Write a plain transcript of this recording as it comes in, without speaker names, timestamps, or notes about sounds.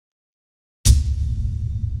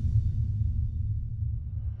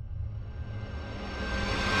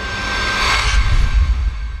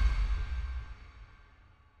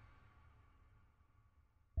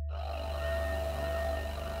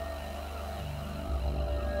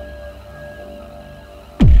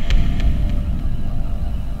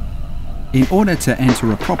In order to enter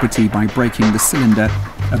a property by breaking the cylinder,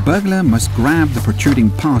 a burglar must grab the protruding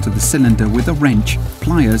part of the cylinder with a wrench,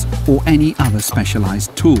 pliers or any other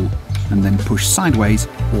specialized tool, and then push sideways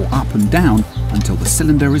or up and down until the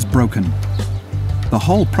cylinder is broken. The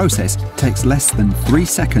whole process takes less than 3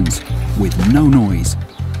 seconds with no noise.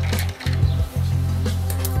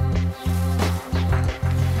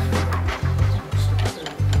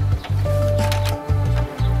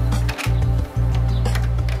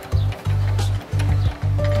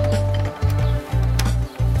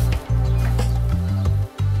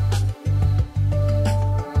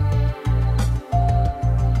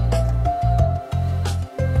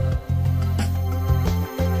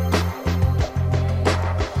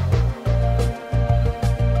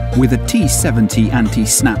 With a T70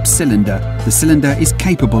 anti-snap cylinder, the cylinder is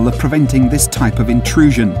capable of preventing this type of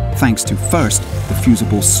intrusion, thanks to first, the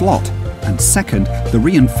fusible slot, and second, the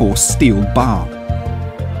reinforced steel bar.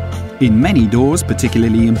 In many doors,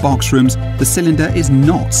 particularly in box rooms, the cylinder is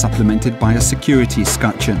not supplemented by a security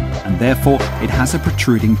scutcheon, and therefore it has a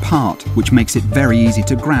protruding part, which makes it very easy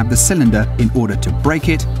to grab the cylinder in order to break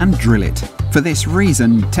it and drill it. For this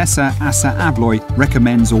reason, TESA ASSA ABLOY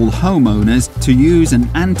recommends all homeowners to use an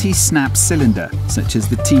anti-snap cylinder, such as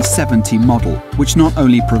the T70 model, which not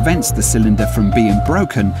only prevents the cylinder from being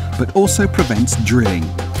broken, but also prevents drilling.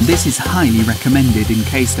 This is highly recommended in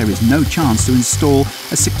case there is no chance to install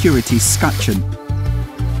a security scutcheon.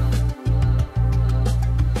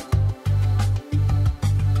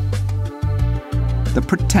 That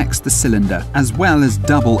protects the cylinder, as well as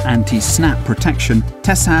double anti-snap protection.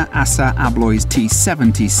 TESA ASSA ABLOY's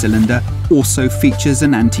T70 cylinder also features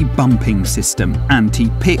an anti-bumping system,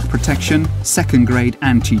 anti-pick protection, second-grade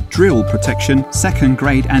anti-drill protection,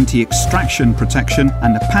 second-grade anti-extraction protection,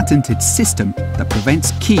 and a patented system that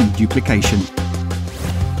prevents key duplication.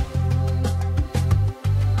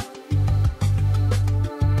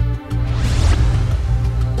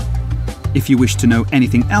 If you wish to know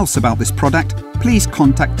anything else about this product, please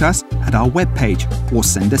contact us at our webpage or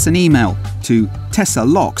send us an email to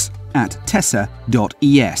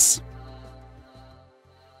tesalocks@tesa.es.